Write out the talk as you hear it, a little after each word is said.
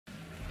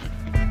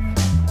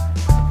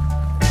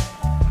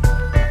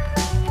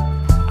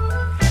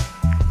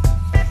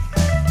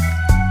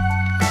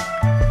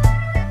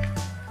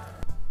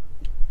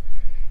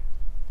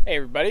Hey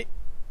everybody,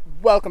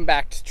 welcome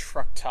back to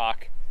Truck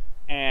Talk,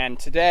 and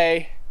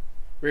today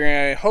we're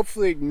going to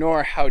hopefully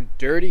ignore how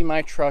dirty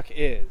my truck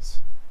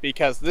is,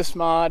 because this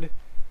mod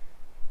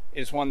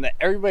is one that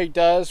everybody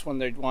does when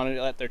they want to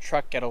let their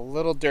truck get a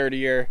little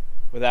dirtier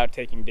without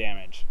taking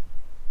damage.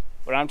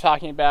 What I'm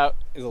talking about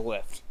is a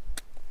lift.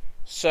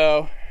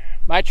 So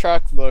my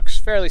truck looks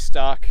fairly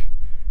stock,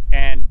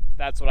 and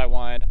that's what I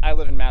wanted. I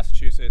live in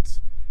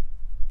Massachusetts.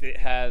 It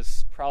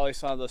has probably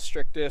some of the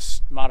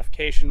strictest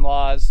modification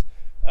laws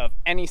of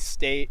any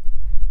state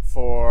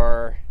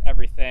for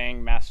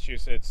everything.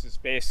 Massachusetts is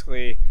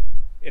basically,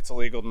 it's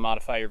illegal to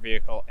modify your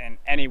vehicle in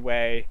any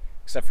way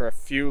except for a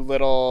few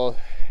little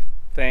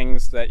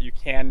things that you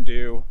can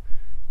do.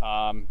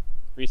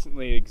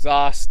 Recently,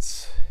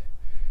 exhausts,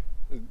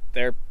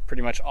 they're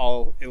pretty much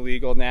all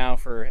illegal now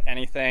for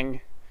anything.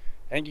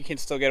 I think you can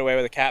still get away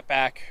with a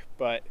catback,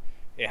 but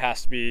it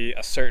has to be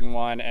a certain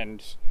one,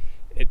 and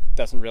it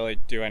doesn't really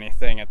do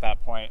anything at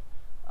that point.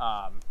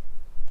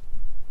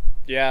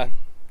 Yeah,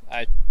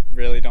 I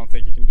really don't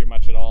think you can do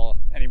much at all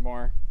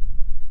anymore.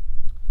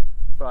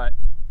 But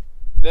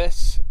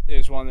this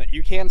is one that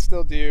you can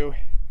still do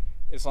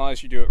as long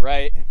as you do it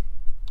right.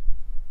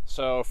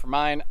 So for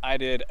mine, I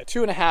did a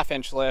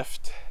 2.5-inch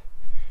lift,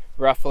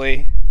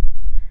 roughly,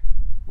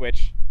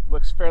 which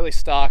looks fairly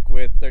stock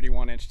with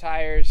 31-inch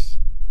tires.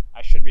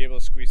 I should be able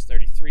to squeeze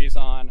 33s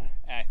on,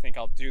 and I think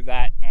I'll do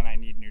that, and I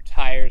need new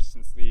tires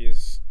since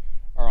these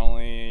are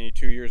only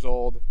 2 years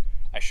old.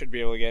 I should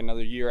be able to get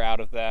another year out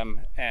of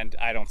them, and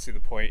I don't see the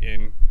point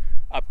in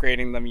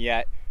upgrading them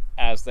yet,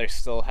 as they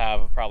still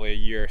have probably a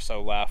year or so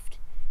left.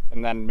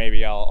 And then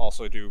maybe I'll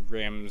also do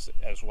rims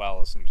as well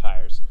as some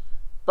tires.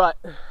 But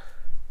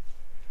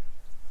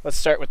let's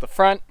start with the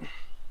front.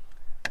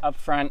 Up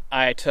front,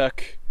 I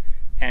took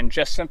and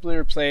just simply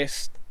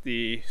replaced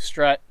the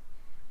strut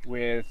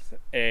with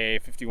a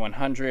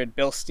 5100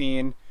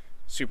 Bilstein,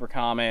 super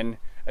common,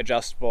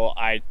 adjustable.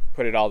 I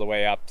put it all the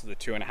way up to the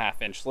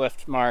 2.5-inch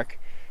lift mark.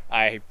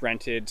 I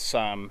rented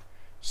some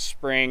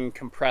spring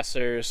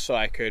compressors so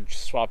I could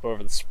swap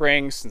over the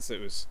springs, since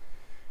it was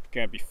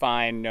going to be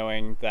fine,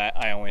 knowing that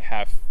I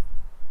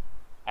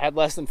had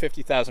less than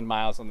 50,000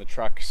 miles on the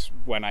trucks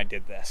when I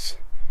did this.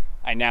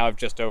 I now have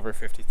just over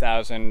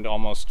 50,000,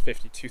 almost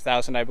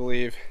 52,000 I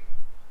believe,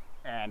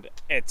 and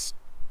it's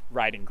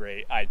riding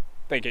great. I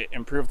think it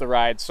improved the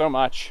ride so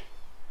much.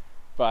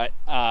 But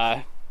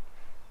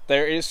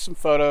there is some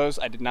photos.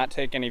 I did not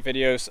take any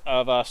videos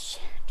of us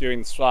doing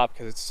the swap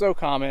because it's so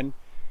common,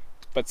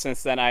 but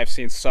since then I've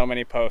seen so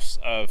many posts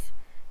of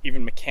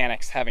even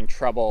mechanics having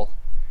trouble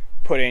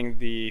putting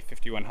the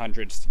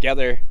 5100s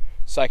together.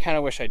 So I kind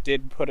of wish I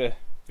did put a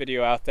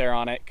video out there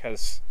on it,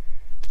 because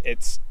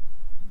it's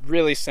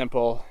really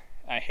simple.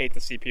 I hate to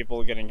see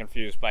people getting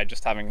confused by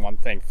just having one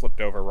thing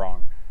flipped over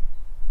wrong.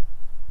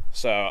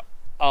 So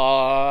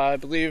I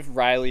believe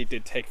Riley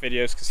did take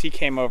videos, because he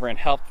came over and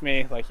helped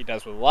me like he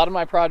does with a lot of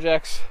my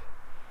projects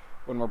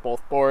when we're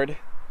both bored.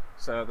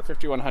 So the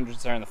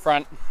 5100s are in the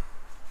front,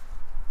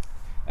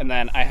 and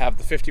then I have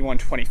the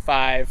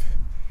 5125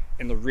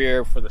 in the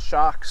rear for the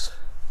shocks,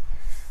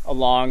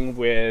 along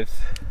with,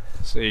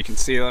 so you can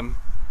see them,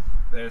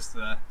 there's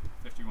the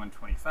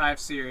 5125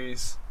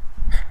 series,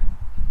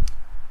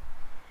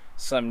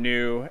 some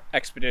new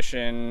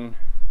Expedition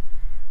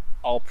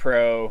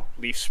All-Pro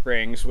leaf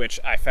springs, which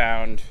I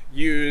found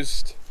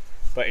used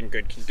but in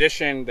good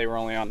condition. They were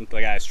only on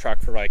the guy's truck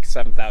for like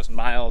 7,000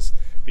 miles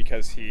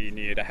because he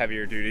needed a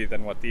heavier duty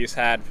than what these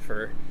had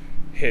for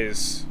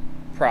his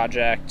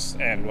projects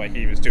and what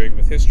he was doing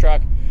with his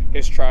truck.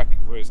 His truck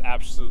was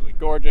absolutely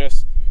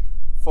gorgeous,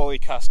 fully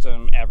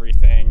custom,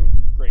 everything,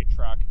 great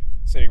truck,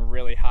 sitting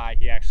really high.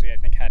 He actually, I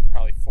think, had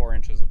probably 4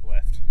 inches of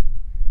lift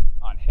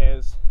on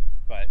his,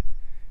 but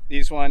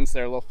these ones,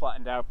 they're a little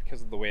flattened out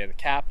because of the weight of the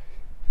cap.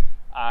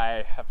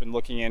 I have been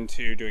looking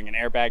into doing an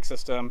airbag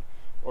system,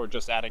 or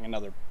just adding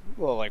another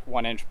little like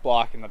 1-inch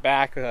block in the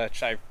back,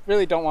 which I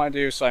really don't want to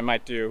do. So I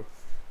might do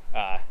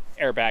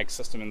airbag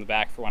system in the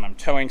back for when I'm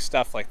towing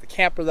stuff like the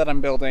camper that I'm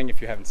building. If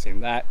you haven't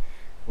seen that,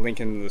 link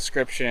in the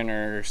description,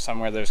 or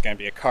somewhere there's going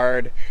to be a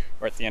card,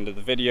 or at the end of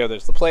the video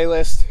there's the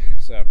playlist.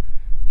 So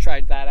try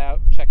that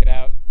out, check it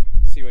out,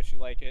 see what you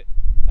like it,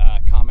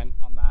 comment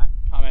on that,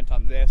 comment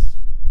on this.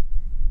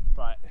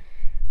 But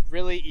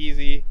really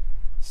easy,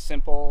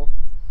 simple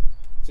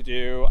to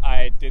do.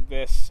 I did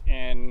this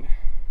in,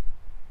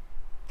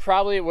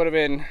 probably it would have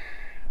been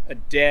a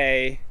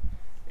day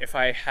if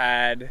I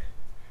had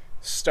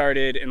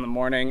started in the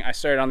morning. I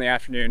started on the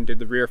afternoon, did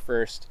the rear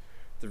first.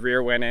 The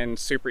rear went in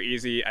super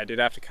easy. I did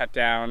have to cut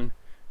down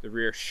the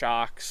rear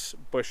shocks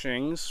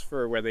bushings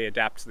for where they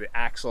adapt to the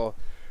axle,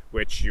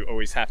 which you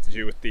always have to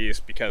do with these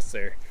because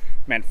they're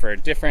meant for a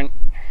different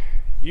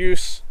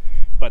use,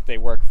 but they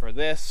work for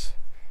this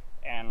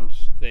and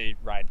they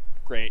ride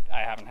great. I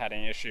haven't had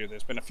any issue.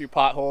 There's been a few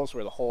potholes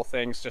where the whole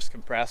thing's just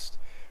compressed,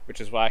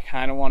 which is why I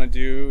kind of want to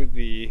do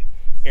the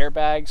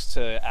airbags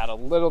to add a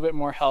little bit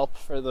more help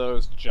for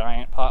those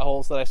giant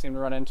potholes that I seem to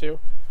run into.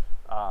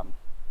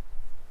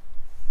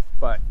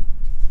 But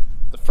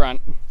the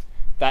front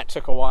That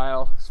took a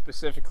while,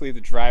 specifically the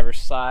driver's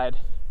side.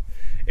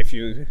 If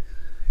you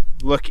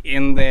look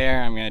in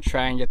there, I'm gonna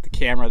try and get the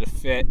camera to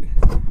fit.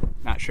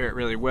 Not sure it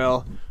really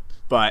will,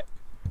 but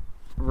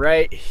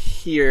right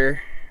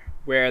here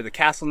where the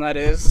castle nut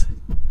is,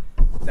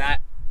 that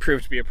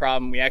proved to be a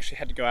problem. We actually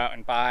had to go out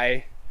and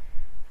buy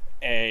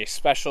a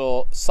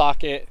special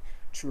socket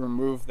to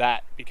remove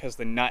that because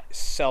the nut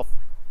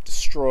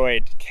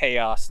self-destroyed,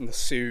 chaos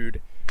ensued.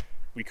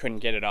 We couldn't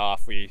get it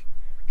off. We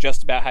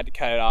just about had to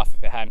cut it off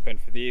if it hadn't been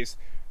for these,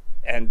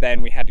 and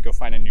then we had to go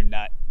find a new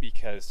nut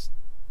because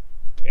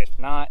if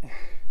not, it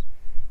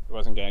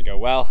wasn't going to go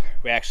well.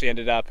 We actually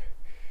ended up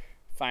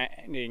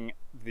finding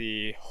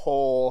the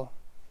whole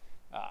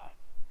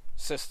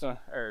system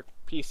or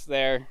piece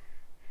there.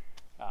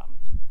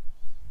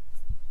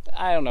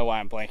 I don't know why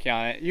I'm blanking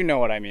on it. You know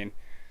what I mean.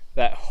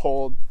 That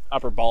whole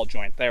upper ball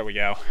joint. There we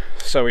go.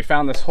 So we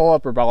found this whole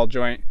upper ball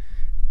joint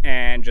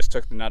and just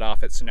took the nut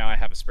off it. So now I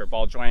have a spare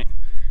ball joint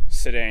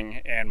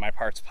sitting in my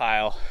parts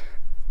pile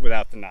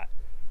without the nut.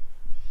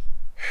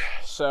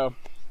 So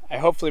I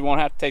hopefully won't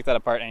have to take that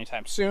apart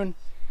anytime soon.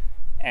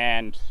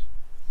 And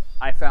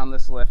I found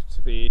this lift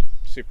to be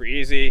super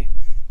easy.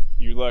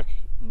 You look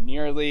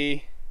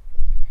nearly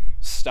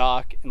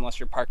stock unless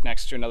you're parked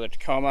next to another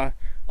Tacoma.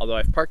 Although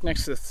I've parked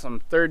next to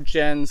some third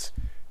gens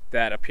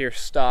that appear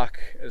stock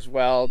as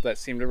well that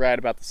seem to ride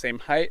about the same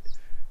height.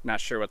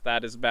 Not sure what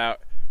that is about.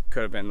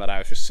 Could have been that I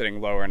was just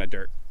sitting lower in a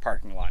dirt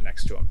parking lot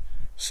next to them.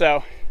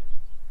 So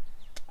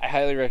I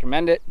highly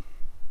recommend it.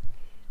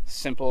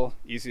 Simple,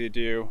 easy to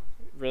do.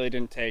 It really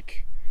didn't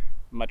take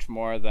much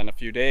more than a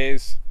few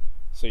days.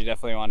 So you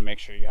definitely want to make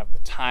sure you have the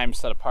time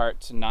set apart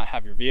to not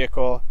have your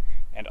vehicle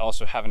and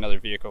also have another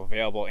vehicle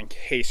available in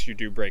case you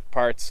do break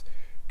parts,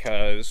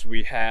 because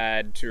we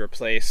had to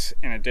replace,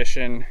 in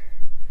addition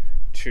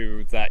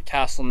to that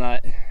castle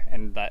nut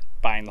and that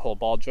buying the whole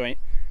ball joint,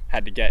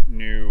 had to get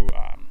new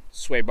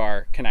sway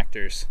bar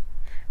connectors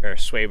or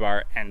sway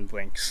bar end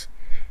links.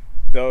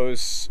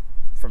 Those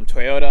from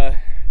Toyota,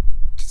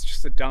 it's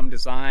just a dumb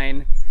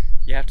design.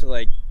 You have to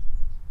like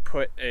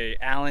put a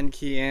Allen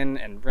key in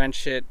and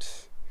wrench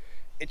it.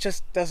 It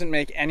just doesn't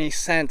make any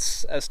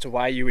sense as to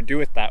why you would do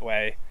it that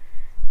way,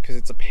 because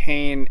it's a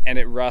pain and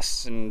it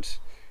rusts and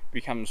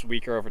becomes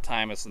weaker over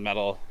time as the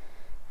metal,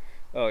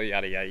 oh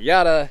yada yada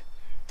yada.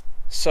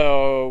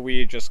 So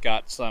we just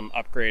got some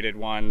upgraded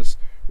ones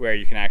where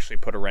you can actually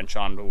put a wrench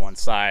onto one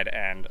side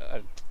and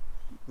a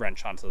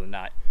wrench onto the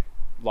nut.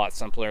 A lot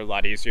simpler, a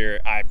lot easier.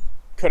 I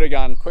could have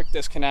gone quick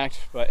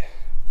disconnect, but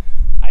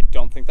I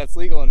don't think that's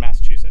legal in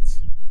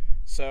Massachusetts.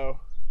 So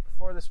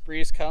before this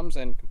breeze comes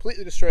and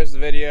completely destroys the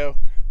video,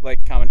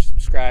 like, comment,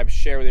 subscribe,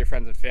 share with your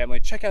friends and family.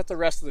 Check out the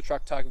rest of the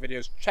Truck Talk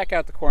videos. Check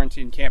out the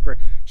Quarantine Camper.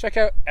 Check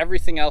out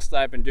everything else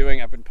that I've been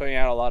doing. I've been putting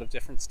out a lot of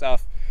different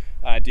stuff.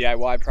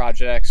 DIY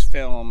projects,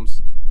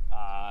 films,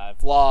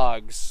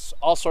 vlogs,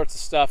 all sorts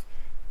of stuff.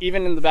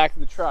 Even in the back of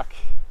the truck,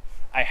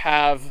 I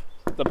have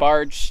the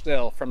barge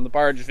still from the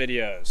barge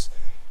videos.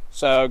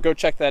 So go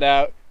check that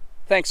out.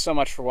 Thanks so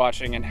much for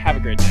watching and have a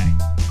great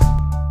day.